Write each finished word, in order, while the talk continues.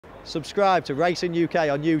Subscribe to Racing UK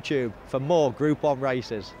on YouTube for more Group 1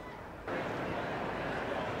 races.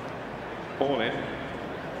 All in.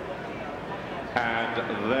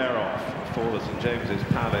 And they're off for the St James's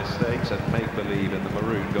Palace Stakes, and Make Believe in the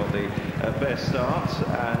maroon got the best start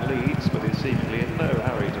and leads, but is seemingly in no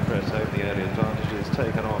hurry to press home the early advantage. Is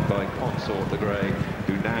taken on by Consort the Grey,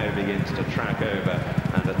 who now begins to track over,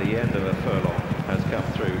 and at the end of a furlong has come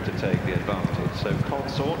through to take the advantage. So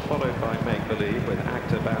Consort followed by Make Believe, with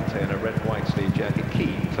Actor Bante in a red white sleeve jacket,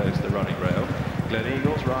 keen close to the running rail.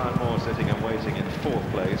 Gleneagles, Ryan Moore sitting and waiting in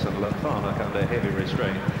 4th place, and Latharnock under heavy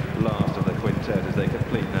restraint last of the quintet as they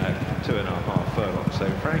complete now 2.5 furlongs. So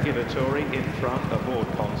Frankie Vittori in front aboard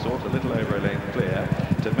Consort, a little over a length clear.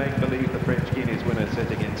 To Make Believe, the French Guineas winner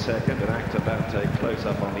sitting in 2nd, and Actor Bante close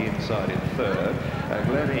up on the inside in 3rd.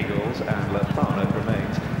 Gleneagles and Latharnock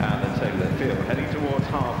remains at the tail of the field, heading towards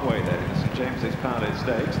halfway then in St James's Palace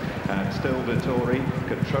Stakes, and still Vittori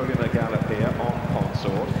controlling the gallop here on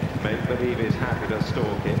Consort. Make Believe is happy to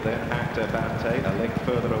stalk it, then Actor Bante a length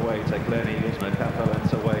further away to Gleneagles, and a couple of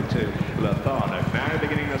lengths away to Latharnock. Now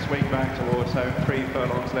beginning to swing back towards home, 3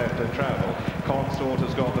 furlongs left to travel. Consort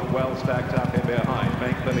has got them well stacked up in behind.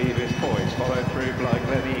 Make Believe is poised, followed through by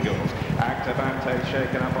Gleneagles. Actor Bante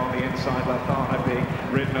shaken up on the inside, Latharnock being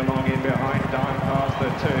ridden along in behind, down past the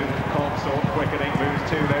 2. Consort quickening, moves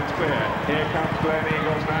 2 lengths clear. Here comes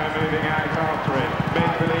Gleneagles now moving out after it.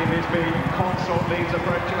 Make Believe is beaten. Consort leads,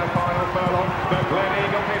 approaching the final furlong, but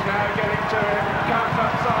Gleneagles is now getting to him, comes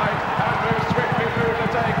upside and moves swiftly through to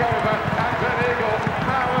take over, and Gleneagles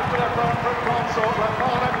powers to the front from Consort.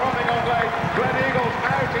 Latharnock running on late, Gleneagles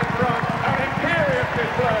out in front, an imperious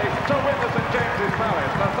display to win the St James's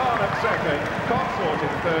Palace. Latharnock 2nd, Consort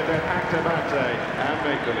in 3rd, then Actor Bante and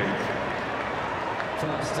Make Believe.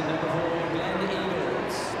 First to number 4,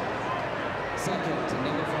 Gleneagles. 2nd to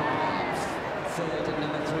number 5. 3rd to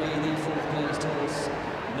number 3, the 4th placed horse,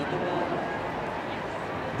 number 1.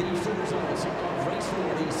 The full results of race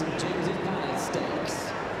 4, the St James's Palace Stakes.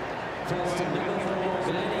 First to number 4,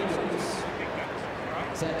 Gleneagles.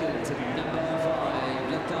 2nd to number 5,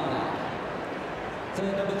 Latharnock.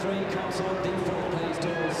 3rd, number 3, Consort, the 4th placed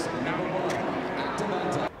horse, number 1, Actor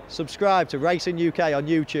Bante. Subscribe to Racing UK on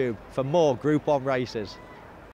YouTube for more Group 1 races.